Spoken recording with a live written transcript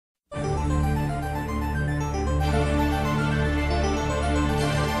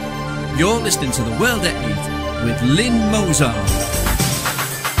You're listening to The World at 8 with Lynn Mozart.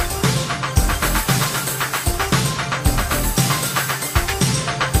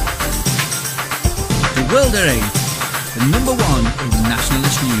 The World at 8, the number one in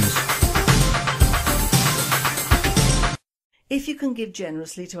nationalist news. If you can give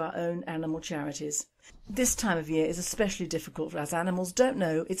generously to our own animal charities. This time of year is especially difficult as animals don't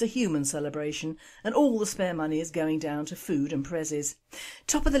know it's a human celebration and all the spare money is going down to food and prezzies.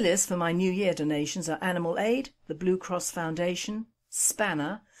 Top of the list for my New Year donations are Animal Aid, the Blue Cross Foundation,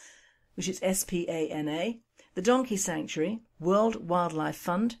 Spanner, which is SPANA, the Donkey Sanctuary, World Wildlife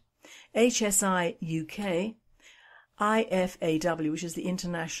Fund, HSI UK, IFAW, which is the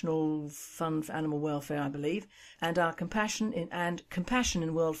International Fund for Animal Welfare, I believe, and our Compassion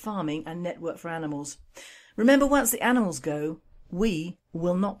in World Farming and Network for Animals. Remember, once the animals go, we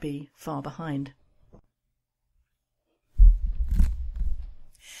will not be far behind.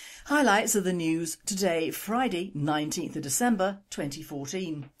 Highlights of the news today, Friday, 19th of December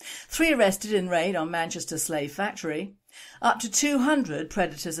 2014. 3 arrested in raid on Manchester slave factory. Up to 200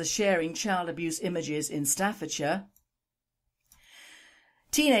 predators are sharing child abuse images in Staffordshire.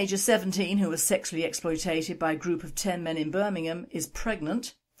 Teenager 17 who was sexually exploited by a group of 10 men in Birmingham is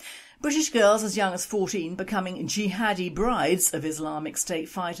pregnant. British girls as young as 14 becoming jihadi brides of Islamic State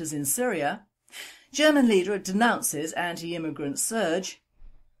fighters in Syria. German leader denounces anti-immigrant surge.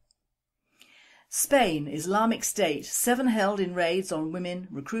 Spain, Islamic State, 7 held in raids on women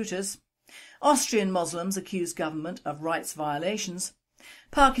recruiters. Austrian Muslims accuse government of rights violations.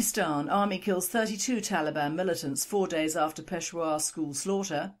 Pakistan, army kills 32 Taliban militants 4 days after Peshawar school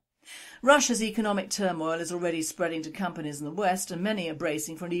slaughter. Russia's economic turmoil is already spreading to companies in the West and many are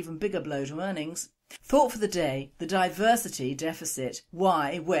bracing for an even bigger blow to earnings. Thought for the day, the diversity deficit,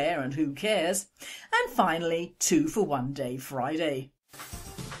 why, where and who cares. And finally, 2 for 1 Day Friday.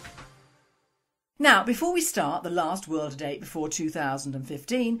 Now, before we start the last World at 8 before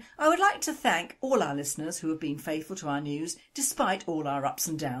 2015, I would like to thank all our listeners who have been faithful to our news despite all our ups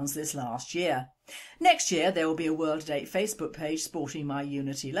and downs this last year. Next year there will be a World at 8 Facebook page sporting my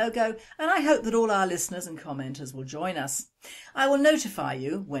Unity logo and I hope that all our listeners and commenters will join us. I will notify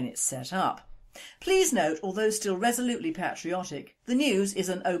you when it's set up. Please note, although still resolutely patriotic, the news is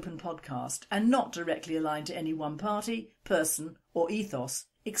an open podcast and not directly aligned to any one party, person or ethos,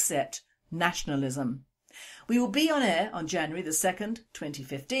 except nationalism. We will be on air on January the 2nd,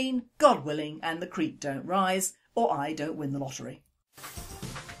 2015, God willing, and the creek don't rise, or I don't win the lottery.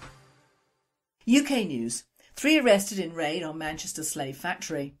 UK news. 3 arrested in raid on Manchester slave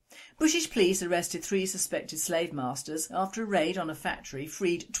factory. British police arrested 3 suspected slave masters after a raid on a factory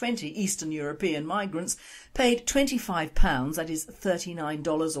freed 20 Eastern European migrants paid £25, that is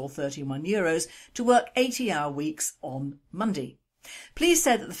 $39 or €31, to work 80-hour weeks on Monday. Police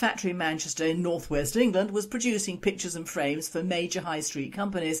said that the factory in Manchester in northwest England was producing pictures and frames for major high street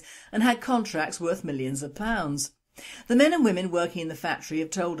companies and had contracts worth millions of pounds. The men and women working in the factory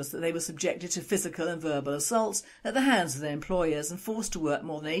have told us that they were subjected to physical and verbal assaults at the hands of their employers and forced to work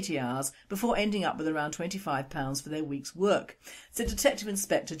more than 80 hours before ending up with around £25 for their week's work, said Detective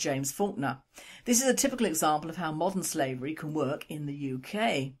Inspector James Faulkner. This is a typical example of how modern slavery can work in the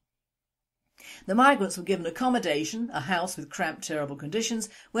UK. The migrants were given accommodation, a house with cramped, terrible conditions,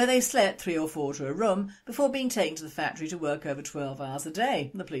 where they slept 3 or 4 to a room before being taken to the factory to work over 12 hours a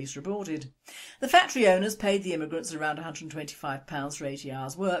day, the police reported. The factory owners paid the immigrants around £125 for 80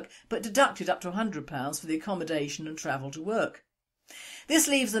 hours work, but deducted up to £100 for the accommodation and travel to work. This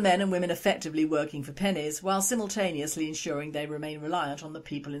leaves the men and women effectively working for pennies, while simultaneously ensuring they remain reliant on the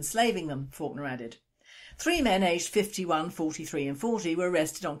people enslaving them, Faulkner added. 3 men aged 51, 43 and 40 were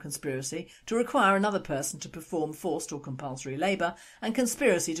arrested on conspiracy to require another person to perform forced or compulsory labour and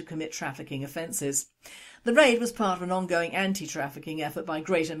conspiracy to commit trafficking offences. The raid was part of an ongoing anti-trafficking effort by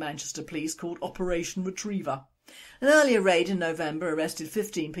Greater Manchester Police called Operation Retriever. An earlier raid in November arrested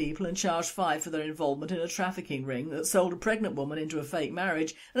 15 people and charged 5 for their involvement in a trafficking ring that sold a pregnant woman into a fake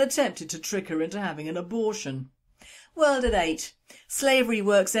marriage and attempted to trick her into having an abortion. World at 8. Slavery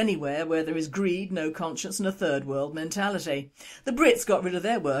works anywhere where there is greed, no conscience and a third world mentality. The Brits got rid of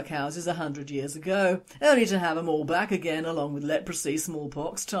their workhouses 100 years ago, only to have them all back again along with leprosy,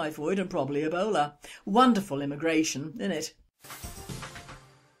 smallpox, typhoid and probably Ebola. Wonderful immigration, innit?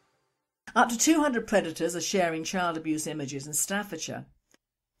 Up to 200 predators are sharing child abuse images in Staffordshire.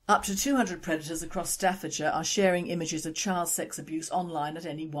 Up to 200 predators across Staffordshire are sharing images of child sex abuse online at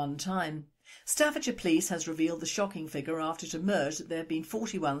any one time. Staffordshire Police has revealed the shocking figure after it emerged that there have been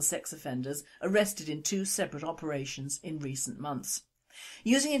 41 sex offenders arrested in 2 separate operations in recent months.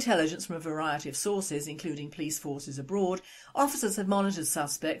 Using intelligence from a variety of sources, including police forces abroad, officers have monitored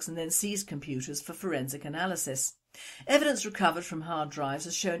suspects and then seized computers for forensic analysis. Evidence recovered from hard drives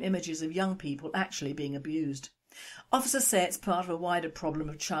has shown images of young people actually being abused. Officers say it's part of a wider problem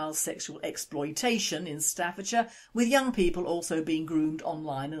of child sexual exploitation in Staffordshire, with young people also being groomed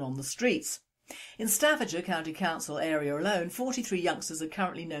online and on the streets. In Staffordshire County Council area alone, 43 youngsters are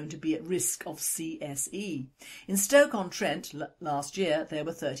currently known to be at risk of CSE. In Stoke-on-Trent last year there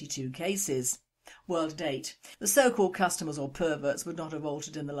were 32 cases. World date. The so-called customers or perverts would not have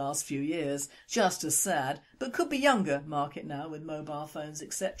altered in the last few years. Just as sad, but could be younger, mark it now, with mobile phones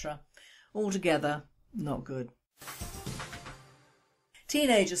etc. Altogether, not good.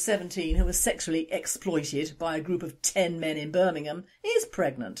 Teenager 17 who was sexually exploited by a group of 10 men in Birmingham is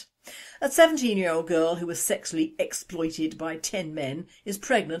pregnant. A 17-year-old girl who was sexually exploited by 10 men is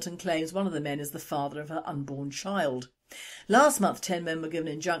pregnant and claims one of the men is the father of her unborn child. Last month 10 men were given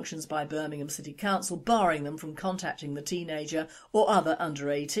injunctions by Birmingham City Council barring them from contacting the teenager or other under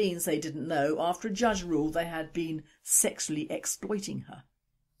 18s they didn't know after a judge ruled they had been sexually exploiting her.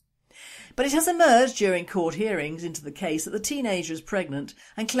 But it has emerged during court hearings into the case that the teenager is pregnant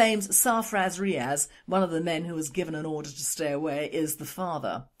and claims Sarfraz Riaz, one of the men who was given an order to stay away, is the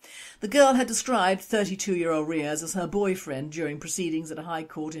father. The girl had described 32-year-old Riaz as her boyfriend during proceedings at a High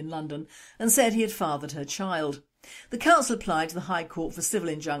Court in London and said he had fathered her child. The council applied to the High Court for civil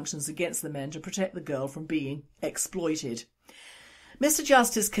injunctions against the men to protect the girl from being exploited. Mr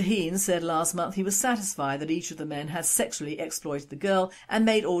Justice Kaheen said last month he was satisfied that each of the men had sexually exploited the girl and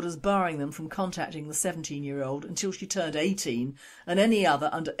made orders barring them from contacting the 17-year-old until she turned 18 and any other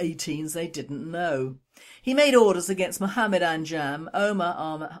under 18s they didn't know. He made orders against Mohammed Anjam,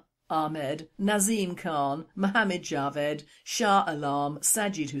 Omar Ahmed, Nazim Khan, Mohammed Javed, Shah Alam,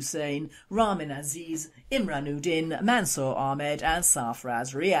 Sajid Hussain, Ramin Aziz, Imranuddin, Mansour Ahmed and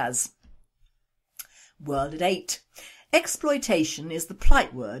Sarfraz Riaz. World at 8. Exploitation is the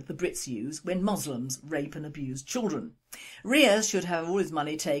polite word the Brits use when Muslims rape and abuse children. Riaz should have all his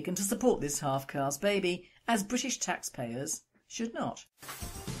money taken to support this half-caste baby, as British taxpayers should not.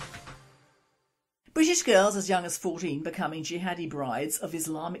 British girls as young as 14 becoming jihadi brides of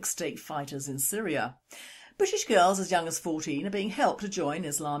Islamic State fighters in Syria. British girls as young as 14 are being helped to join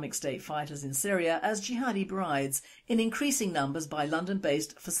Islamic State fighters in Syria as jihadi brides in increasing numbers by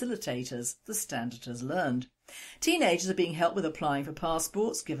London-based facilitators, the Standard has learned. Teenagers are being helped with applying for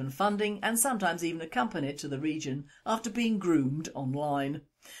passports, given funding and sometimes even accompanied to the region after being groomed online.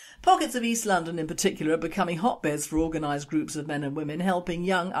 Pockets of East London in particular are becoming hotbeds for organised groups of men and women helping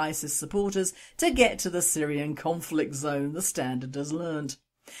young ISIS supporters to get to the Syrian conflict zone, the Standard has learned.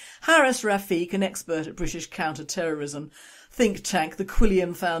 Haris Rafiq, an expert at British counter-terrorism think tank the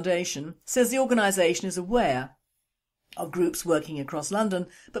Quilliam Foundation, says the organisation is aware of groups working across London,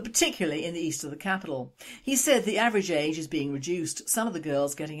 but particularly in the east of the capital. He said the average age is being reduced. Some of the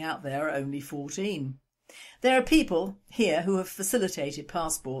girls getting out there are only 14. There are people here who have facilitated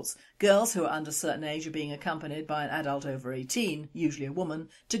passports. Girls who are under a certain age are being accompanied by an adult over 18, usually a woman,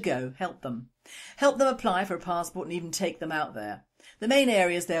 to go help them. Help them apply for a passport and even take them out there. The main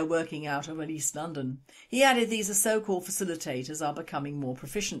areas they are working out are in East London. He added these are so-called facilitators are becoming more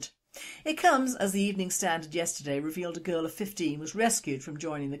proficient. It comes as the Evening Standard yesterday revealed a girl of 15 was rescued from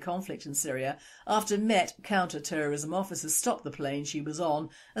joining the conflict in Syria after Met counter-terrorism officers stopped the plane she was on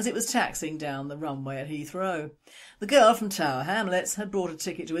as it was taxiing down the runway at Heathrow. The girl from Tower Hamlets had bought a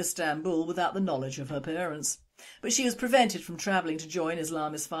ticket to Istanbul without the knowledge of her parents, but she was prevented from travelling to join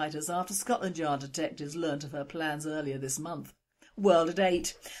Islamist fighters after Scotland Yard detectives learnt of her plans earlier this month. World at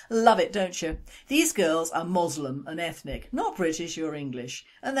 8. Love it, don't you? These girls are Muslim and ethnic, not British or English,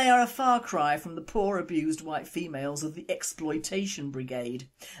 and they are a far cry from the poor abused white females of the exploitation brigade.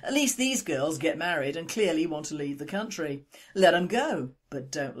 At least these girls get married and clearly want to leave the country. Let them go, but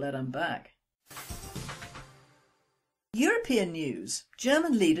don't let them back. European news.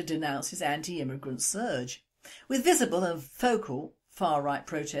 German leader denounces anti-immigrant surge. With visible and vocal far-right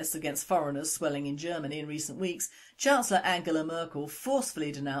protests against foreigners swelling in Germany in recent weeks, Chancellor Angela Merkel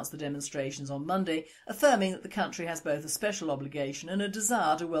forcefully denounced the demonstrations on Monday, affirming that the country has both a special obligation and a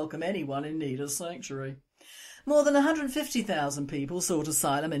desire to welcome anyone in need of sanctuary. More than 150,000 people sought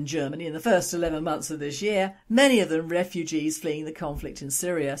asylum in Germany in the first 11 months of this year, many of them refugees fleeing the conflict in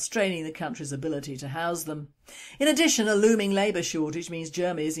Syria, straining the country's ability to house them. In addition, a looming labour shortage means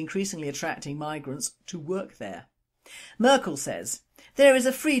Germany is increasingly attracting migrants to work there. Merkel says, There is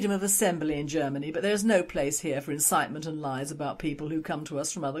a freedom of assembly in Germany, but there is no place here for incitement and lies about people who come to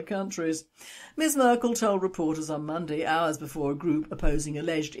us from other countries. Ms Merkel told reporters on Monday, hours before a group opposing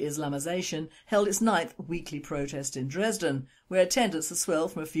alleged Islamisation held its 9th weekly protest in Dresden, where attendance has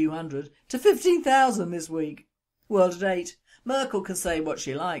swelled from a few hundred to 15,000 this week. World at 8. Merkel can say what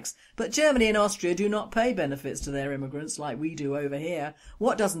she likes, but Germany and Austria do not pay benefits to their immigrants like we do over here.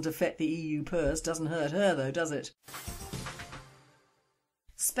 What doesn't affect the EU purse doesn't hurt her though, does it?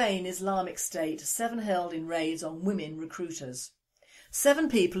 Spain Islamic State, 7 held in raids on women recruiters. 7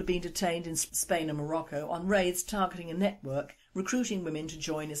 people have been detained in Spain and Morocco on raids targeting a network recruiting women to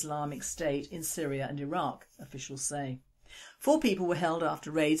join Islamic State in Syria and Iraq, officials say. 4 people were held after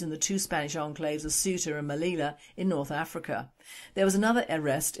raids in the 2 Spanish enclaves of Ceuta and Melilla in North Africa. There was another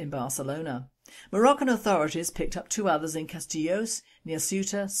arrest in Barcelona. Moroccan authorities picked up 2 others in Castellos, near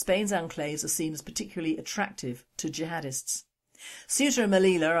Ceuta. Spain's enclaves are seen as particularly attractive to jihadists. Ceuta and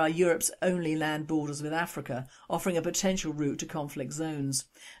Melilla are Europe's only land borders with Africa, offering a potential route to conflict zones.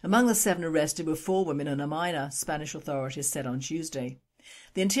 Among the 7 arrested were 4 women and a minor, Spanish authorities said on Tuesday.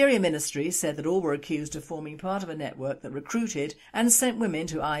 The Interior Ministry said that all were accused of forming part of a network that recruited and sent women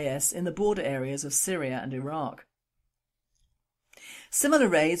to IS in the border areas of Syria and Iraq. Similar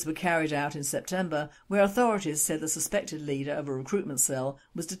raids were carried out in September, where authorities said the suspected leader of a recruitment cell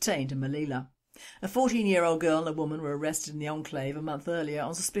was detained in Melilla. A 14-year-old girl and a woman were arrested in the enclave a month earlier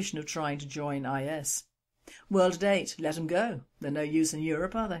on suspicion of trying to join IS. World at 8. Let them go. They're no use in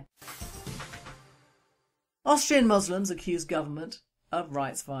Europe, are they? Austrian Muslims accuse government of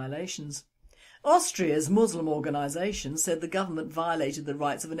rights violations. Austria's Muslim organisation said the government violated the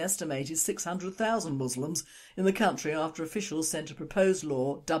rights of an estimated 600,000 Muslims in the country after officials sent a proposed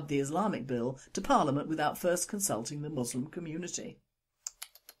law, dubbed the Islamic Bill, to Parliament without first consulting the Muslim community.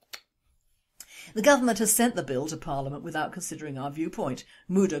 The government has sent the bill to Parliament without considering our viewpoint,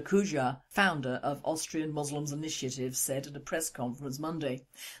 Muda Kuja, founder of Austrian Muslims Initiative, said at a press conference Monday.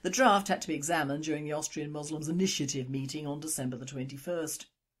 The draft had to be examined during the Austrian Muslims Initiative meeting on December the 21st.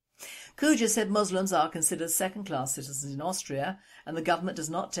 Kuja said Muslims are considered second-class citizens in Austria and the government does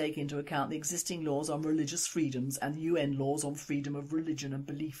not take into account the existing laws on religious freedoms and the UN laws on freedom of religion and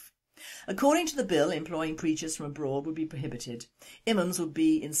belief. According to the bill, employing preachers from abroad would be prohibited. Imams would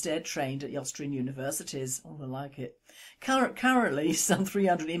be instead trained at Austrian universities. Oh, I like it. Currently, some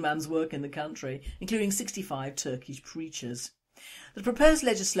 300 imams work in the country, including 65 Turkish preachers. The proposed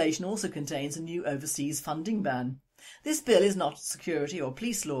legislation also contains a new overseas funding ban. This bill is not a security or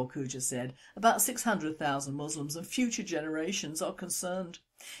police law, Kuja said. About 600,000 Muslims and future generations are concerned.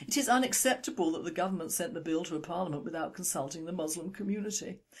 It is unacceptable that the government sent the bill to a parliament without consulting the Muslim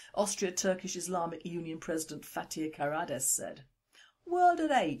community, Austria-Turkish Islamic Union President Fatih Karades said. World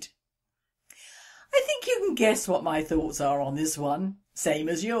at 8. I think you can guess what my thoughts are on this one. Same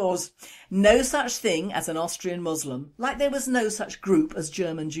as yours. No such thing as an Austrian Muslim, like there was no such group as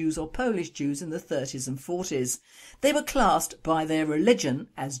German Jews or Polish Jews in the 30s and 40s. They were classed by their religion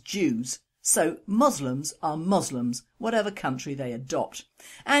as Jews. So Muslims are Muslims, whatever country they adopt.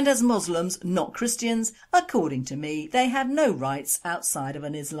 And as Muslims, not Christians, according to me, they have no rights outside of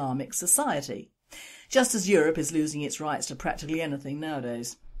an Islamic society. Just as Europe is losing its rights to practically anything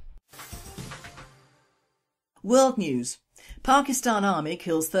nowadays. World News. Pakistan Army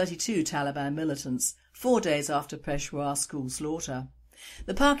kills 32 Taliban militants, 4 days after Peshawar school slaughter.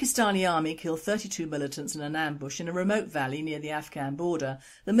 The Pakistani army killed 32 militants in an ambush in a remote valley near the Afghan border,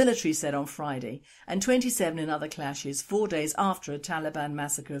 the military said on Friday, and 27 in other clashes 4 days after a Taliban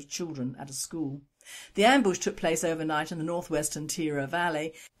massacre of children at a school. The ambush took place overnight in the northwestern Tira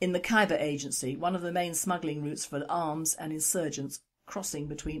Valley in the Khyber Agency, one of the main smuggling routes for arms and insurgents crossing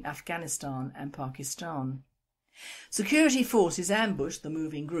between Afghanistan and Pakistan. Security forces ambushed the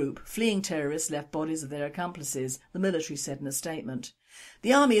moving group. Fleeing terrorists left bodies of their accomplices, the military said in a statement.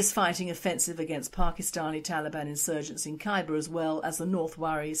 The army is fighting offensive against Pakistani Taliban insurgents in Khyber as well as the North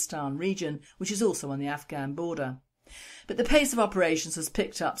Waziristan region, which is also on the Afghan border. But the pace of operations has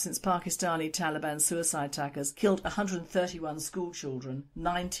picked up since Pakistani Taliban suicide attackers killed 131 schoolchildren,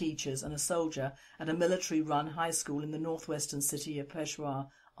 9 teachers and a soldier at a military-run high school in the northwestern city of Peshawar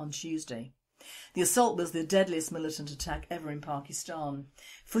on Tuesday. The assault was the deadliest militant attack ever in Pakistan.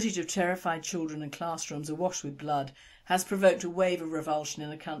 Footage of terrified children and classrooms awash with blood has provoked a wave of revulsion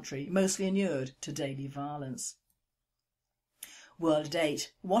in a country mostly inured to daily violence. World at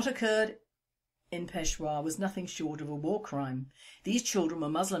 8. What occurred in Peshawar was nothing short of a war crime. These children were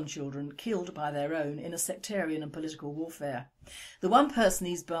Muslim children killed by their own in a sectarian and political warfare. The one person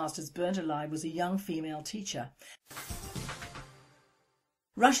these bastards burnt alive was a young female teacher.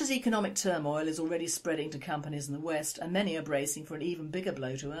 Russia's economic turmoil is already spreading to companies in the West, and many are bracing for an even bigger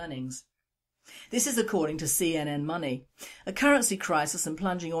blow to earnings. This is according to CNN Money. A currency crisis and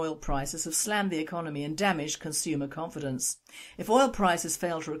plunging oil prices have slammed the economy and damaged consumer confidence. If oil prices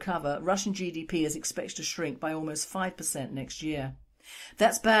fail to recover, Russian GDP is expected to shrink by almost 5% next year.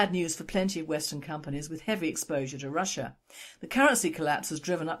 That's bad news for plenty of Western companies with heavy exposure to Russia. The currency collapse has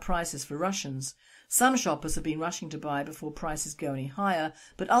driven up prices for Russians. Some shoppers have been rushing to buy before prices go any higher,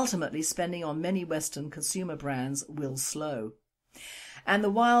 but ultimately spending on many Western consumer brands will slow. And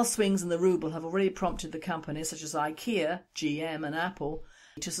the wild swings in the ruble have already prompted the companies such as IKEA, GM and Apple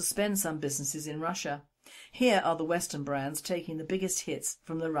to suspend some businesses in Russia. Here are the Western brands taking the biggest hits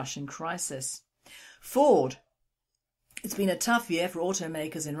from the Russian crisis. Ford. It's been a tough year for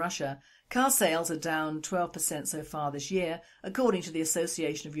automakers in Russia. Car sales are down 12% so far this year, according to the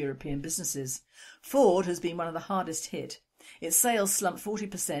Association of European Businesses. Ford has been one of the hardest hit. Its sales slumped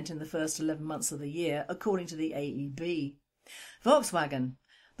 40% in the first 11 months of the year, according to the AEB. Volkswagen.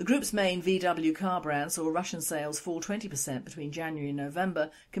 The group's main VW car brand saw Russian sales fall 20% between January and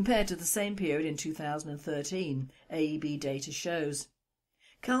November compared to the same period in 2013, AEB data shows.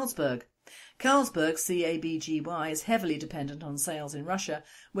 Carlsberg. Carlsberg CABGY is heavily dependent on sales in Russia,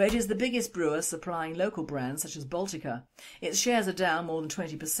 where it is the biggest brewer supplying local brands such as Baltica. Its shares are down more than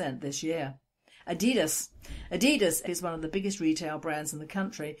 20% this year. Adidas. Adidas is one of the biggest retail brands in the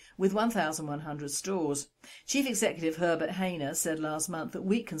country with 1,100 stores. Chief Executive Herbert Hainer said last month that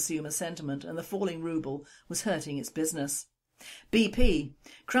weak consumer sentiment and the falling ruble was hurting its business. BP.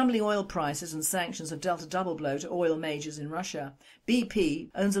 Crumbling oil prices and sanctions have dealt a double blow to oil majors in Russia. BP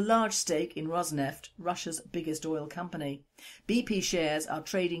owns a large stake in Rosneft, Russia's biggest oil company. BP shares are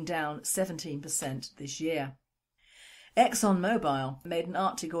trading down 17% this year. ExxonMobil made an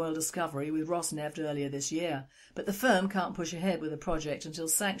Arctic oil discovery with Rosneft earlier this year, but the firm can't push ahead with the project until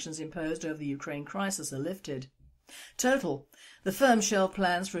sanctions imposed over the Ukraine crisis are lifted. Total. The firm shelved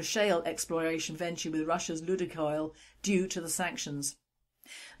plans for a shale exploration venture with Russia's Lukoil due to the sanctions.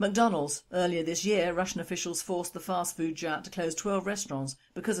 McDonald's. Earlier this year, Russian officials forced the fast food giant to close 12 restaurants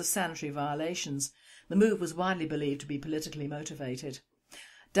because of sanitary violations. The move was widely believed to be politically motivated.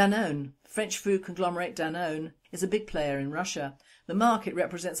 Danone. French food conglomerate Danone is a big player in Russia. The market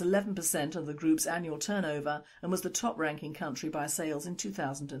represents 11% of the group's annual turnover and was the top-ranking country by sales in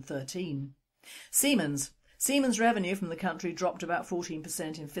 2013. Siemens. Siemens' revenue from the country dropped about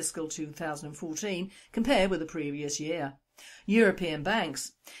 14% in fiscal 2014 compared with the previous year. European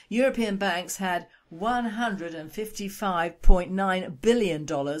banks. European banks had $155.9 billion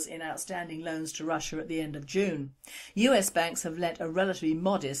in outstanding loans to Russia at the end of June. US banks have lent a relatively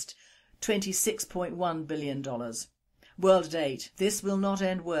modest $26.1 billion. World at 8. This will not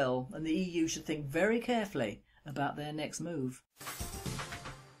end well, and the EU should think very carefully about their next move.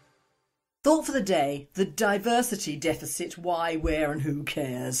 Thought for the day: the diversity deficit, why, where and who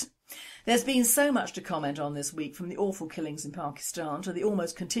cares? There's been so much to comment on this week, from the awful killings in Pakistan to the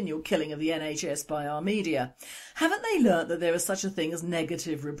almost continual killing of the NHS by our media. Haven't they learnt that there is such a thing as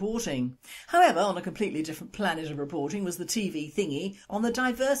negative reporting? However, on a completely different planet of reporting was the TV thingy on the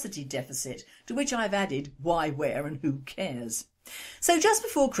diversity deficit, to which I've added why, where and who cares. So just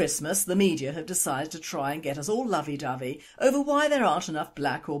before Christmas, the media have decided to try and get us all lovey-dovey over why there aren't enough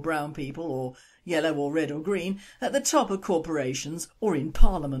black or brown people, or yellow or red or green, at the top of corporations or in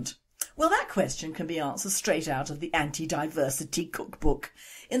Parliament. Well, that question can be answered straight out of the anti-diversity cookbook,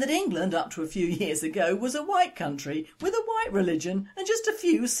 in that England up to a few years ago was a white country with a white religion and just a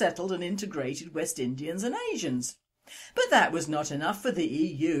few settled and integrated West Indians and Asians. But that was not enough for the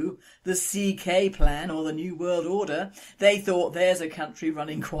EU, the CK plan or the New World Order. They thought there's a country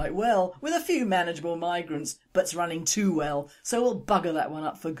running quite well, with a few manageable migrants, but's running too well, so we'll bugger that one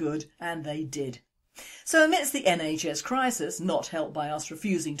up for good, and they did. So amidst the NHS crisis, not helped by us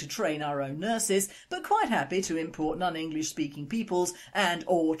refusing to train our own nurses, but quite happy to import non-English speaking peoples and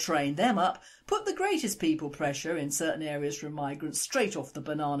or train them up, put the greatest people pressure in certain areas from migrants straight off the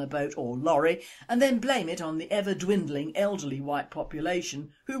banana boat or lorry, and then blame it on the ever-dwindling elderly white population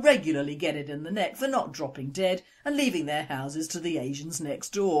who regularly get it in the neck for not dropping dead and leaving their houses to the Asians next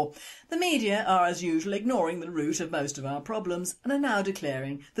door. The media are as usual ignoring the root of most of our problems and are now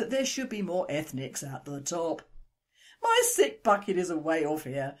declaring that there should be more ethnics at the top. My sick bucket is a way off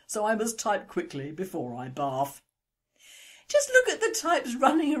here, so I must type quickly before I bath. Just look at the types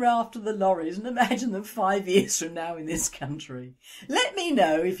running after the lorries and imagine them 5 years from now in this country. Let me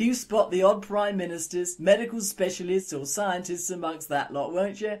know if you spot the odd prime ministers, medical specialists or scientists amongst that lot,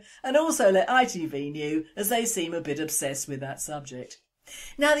 won't you? And also let ITV know, as they seem a bit obsessed with that subject.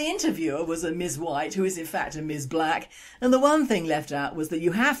 Now the interviewer was a Ms. White, who is in fact a Ms. Black, and the one thing left out was that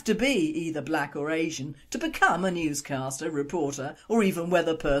you have to be either black or Asian to become a newscaster, reporter or even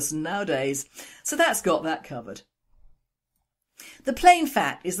weather person nowadays. So that's got that covered. The plain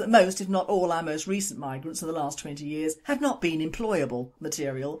fact is that most, if not all, our most recent migrants in the last 20 years have not been employable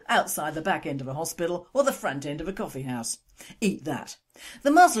material outside the back end of a hospital or the front end of a coffee house. Eat that.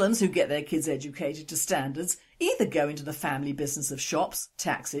 The Muslims who get their kids educated to standards either go into the family business of shops,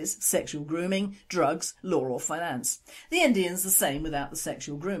 taxis, sexual grooming, drugs, law or finance. The Indians the same without the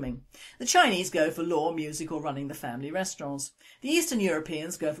sexual grooming. The Chinese go for law, music or running the family restaurants. The Eastern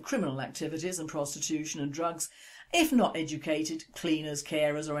Europeans go for criminal activities and prostitution and drugs, if not educated, cleaners,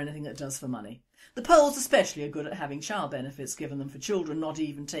 carers or anything that does for money. The Poles especially are good at having child benefits given them for children not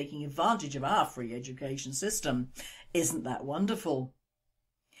even taking advantage of our free education system. Isn't that wonderful?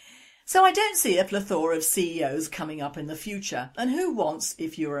 So I don't see a plethora of CEOs coming up in the future, and who wants,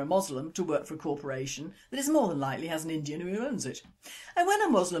 if you're a Muslim, to work for a corporation that is more than likely has an Indian who owns it? And when a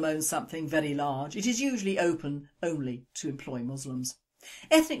Muslim owns something very large, it is usually open only to employ Muslims.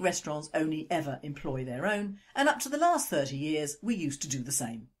 Ethnic restaurants only ever employ their own, and up to the last 30 years we used to do the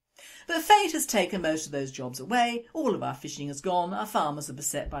same. But fate has taken most of those jobs away, all of our fishing has gone, our farmers are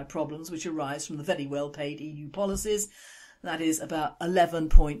beset by problems which arise from the very well paid EU policies, that is about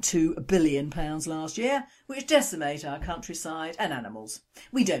 £11.2 billion last year, which decimate our countryside and animals.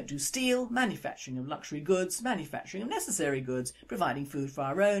 We don't do steel, manufacturing of luxury goods, manufacturing of necessary goods, providing food for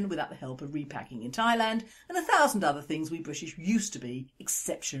our own without the help of repacking in Thailand, and 1,000 other things we British used to be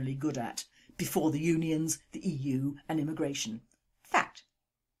exceptionally good at, before the unions, the EU and immigration. Fact.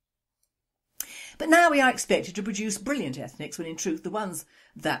 But now we are expected to produce brilliant ethnics when in truth the ones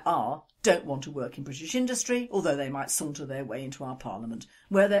that are don't want to work in British industry, although they might saunter their way into our parliament,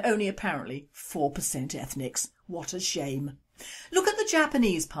 where they're only apparently 4% ethnics. What a shame. Look at the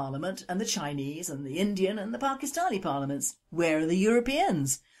Japanese parliament and the Chinese and the Indian and the Pakistani parliaments. Where are the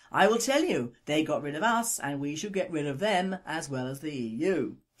Europeans? I will tell you, they got rid of us and we should get rid of them as well as the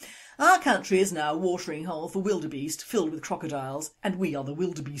EU. Our country is now a watering hole for wildebeest filled with crocodiles, and we are the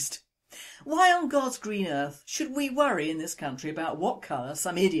wildebeest. Why on God's green earth should we worry in this country about what colour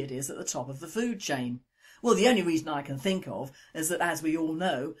some idiot is at the top of the food chain? Well, the only reason I can think of is that, as we all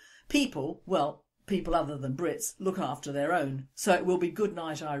know, people other than Brits look after their own, so it will be good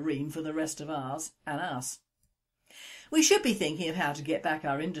night Irene for the rest of ours and us. We should be thinking of how to get back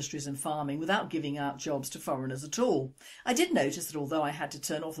our industries and farming without giving out jobs to foreigners at all. I did notice that although I had to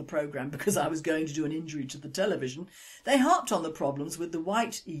turn off the programme because I was going to do an injury to the television, they harped on the problems with the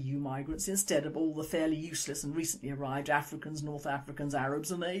white EU migrants instead of all the fairly useless and recently arrived Africans, North Africans,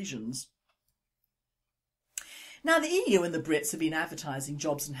 Arabs and Asians. Now the EU and the Brits have been advertising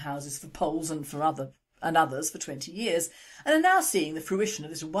jobs and houses for Poles and for others for 20 years, and are now seeing the fruition of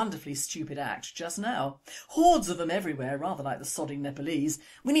this wonderfully stupid act just now. Hordes of them everywhere, rather like the sodding Nepalese.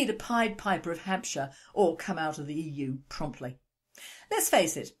 We need a Pied Piper of Hampshire or come out of the EU promptly. Let's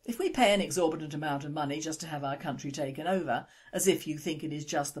face it, if we pay an exorbitant amount of money just to have our country taken over, as if you think it is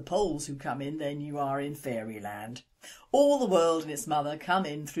just the Poles who come in, then you are in fairyland. All the world and its mother come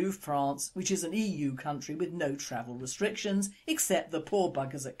in through France, which is an EU country with no travel restrictions, except the poor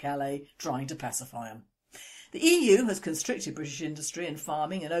buggers at Calais trying to pacify them. The EU has constricted British industry and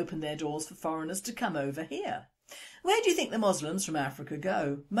farming and opened their doors for foreigners to come over here. Where do you think the Muslims from Africa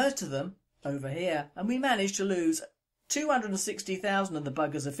go? Most of them over here, and we managed to lose 260,000 of the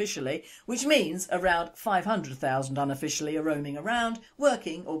buggers officially, which means around 500,000 unofficially are roaming around,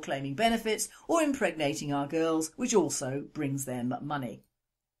 working or claiming benefits or impregnating our girls, which also brings them money.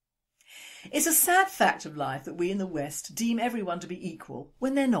 It's a sad fact of life that we in the West deem everyone to be equal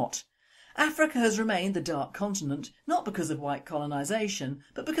when they're not. Africa has remained the dark continent, not because of white colonisation,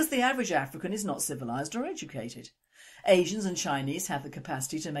 but because the average African is not civilised or educated. Asians and Chinese have the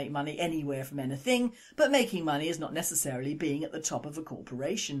capacity to make money anywhere from anything, but making money is not necessarily being at the top of a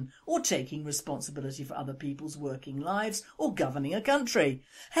corporation, or taking responsibility for other people's working lives, or governing a country.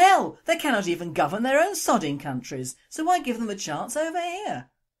 Hell, they cannot even govern their own sodding countries, so why give them a chance over here?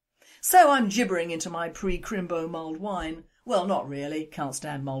 So I'm gibbering into my pre-Crimbo mulled wine. Well, not really, can't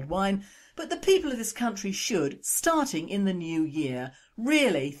stand mulled wine, but the people of this country should, starting in the new year,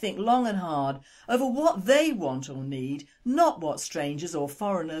 really think long and hard over what they want or need, not what strangers or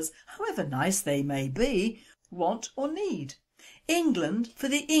foreigners, however nice they may be, want or need. England for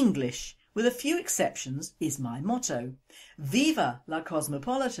the English, with a few exceptions, is my motto. Viva la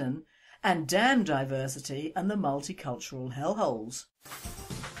cosmopolitan, and damn diversity and the multicultural hellholes.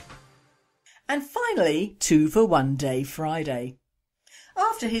 And finally, 2 for 1 Day Friday.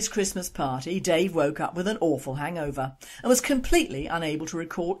 After his Christmas party, Dave woke up with an awful hangover and was completely unable to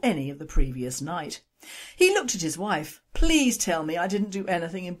recall any of the previous night. He looked at his wife. "Please tell me I didn't do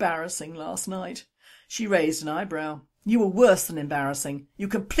anything embarrassing last night." She raised an eyebrow. "You were worse than embarrassing. You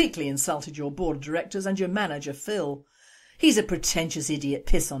completely insulted your board of directors and your manager, Phil. He's a pretentious idiot,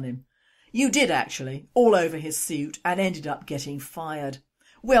 piss on him. You did actually, all over his suit, and ended up getting fired."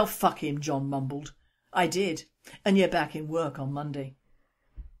 "Well, fuck him," John mumbled. "I did, and you're back in work on Monday."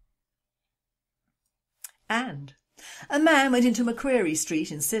 And a man went into Macquarie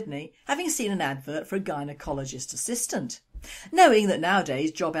Street in Sydney, having seen an advert for a gynaecologist assistant. Knowing that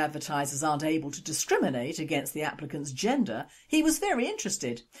nowadays job advertisers aren't able to discriminate against the applicant's gender, he was very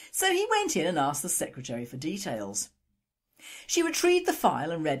interested, so he went in and asked the secretary for details. She retrieved the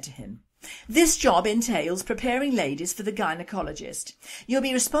file and read to him. "This job entails preparing ladies for the gynaecologist. You'll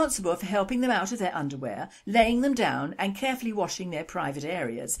be responsible for helping them out of their underwear, laying them down and carefully washing their private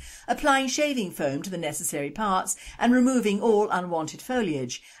areas, applying shaving foam to the necessary parts and removing all unwanted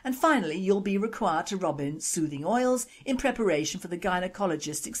foliage, and finally you'll be required to rub in soothing oils in preparation for the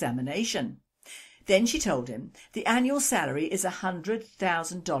gynaecologist's examination." Then she told him the annual salary is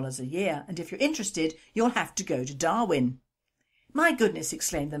 $100,000 a year, and if you're interested you'll have to go to Darwin. "My goodness,"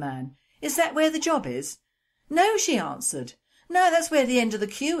 exclaimed the man. "Is that where the job is?" "No," she answered. "No, that's where the end of the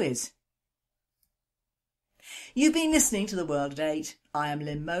queue is." You've been listening to The World at 8. I am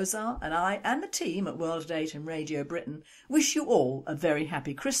Lynn Mozart, and I and the team at World at 8 and Radio Britain wish you all a very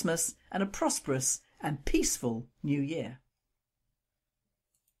happy Christmas and a prosperous and peaceful New Year.